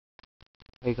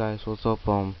Hey guys, what's up?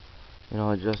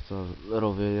 Just a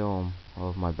little video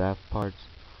of my bath parts.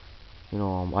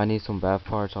 I need some bath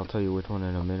parts. I'll tell you which one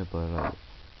in a minute. But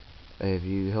if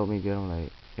you help me get them,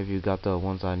 if you got the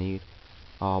ones I need,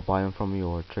 I'll buy them from you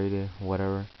or trade it,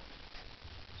 whatever.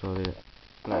 So that,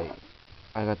 like,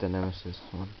 I got the Nemesis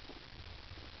one.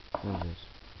 Let me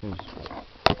just,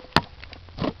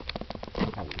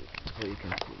 so you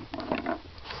can see.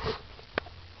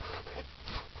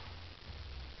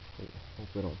 Hope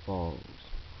it don't fall.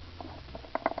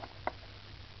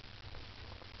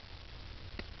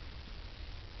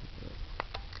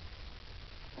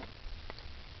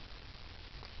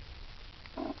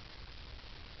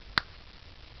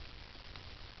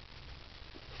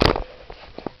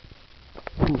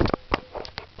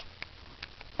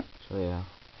 So yeah,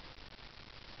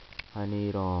 I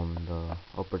need the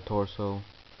upper torso,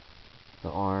 the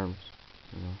arms,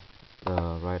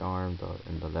 the right arm,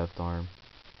 and the left arm,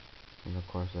 and of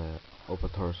course the upper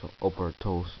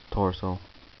torso.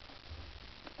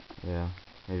 Yeah,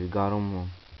 if you got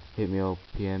them, hit me up,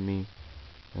 PM me.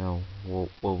 We'll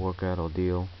work out a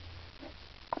deal.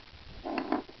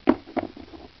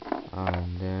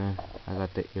 And then I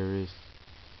got the iris.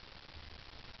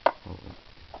 Oh,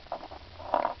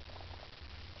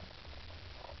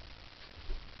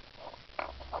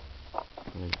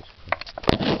 let me just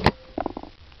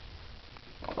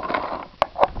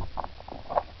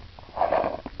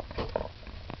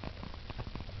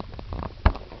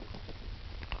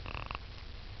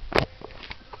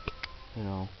you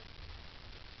know,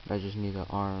 I just need the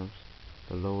arms,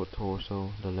 the lower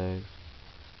torso, the legs.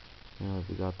 If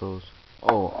you got those.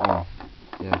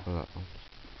 Yeah, I forgot.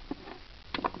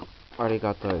 Already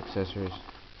got the accessories.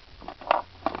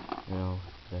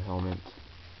 The helmet.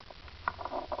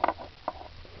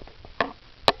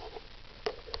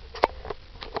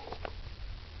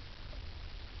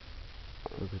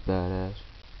 Looks badass.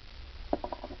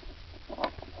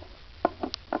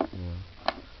 Yeah.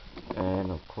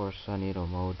 And of course, I need a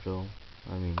mojo.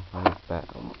 I need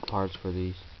parts for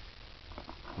these.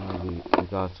 We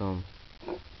got some.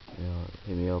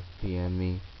 Hit me up, PM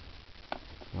me,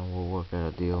 and we'll work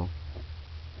out a deal.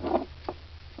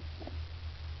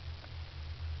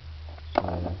 So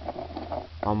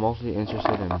I'm mostly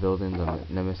interested in building the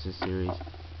Nemesis series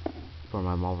for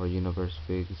my Marvel Universe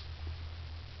figs.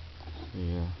 So,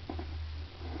 yeah.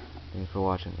 Thanks for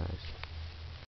watching, guys.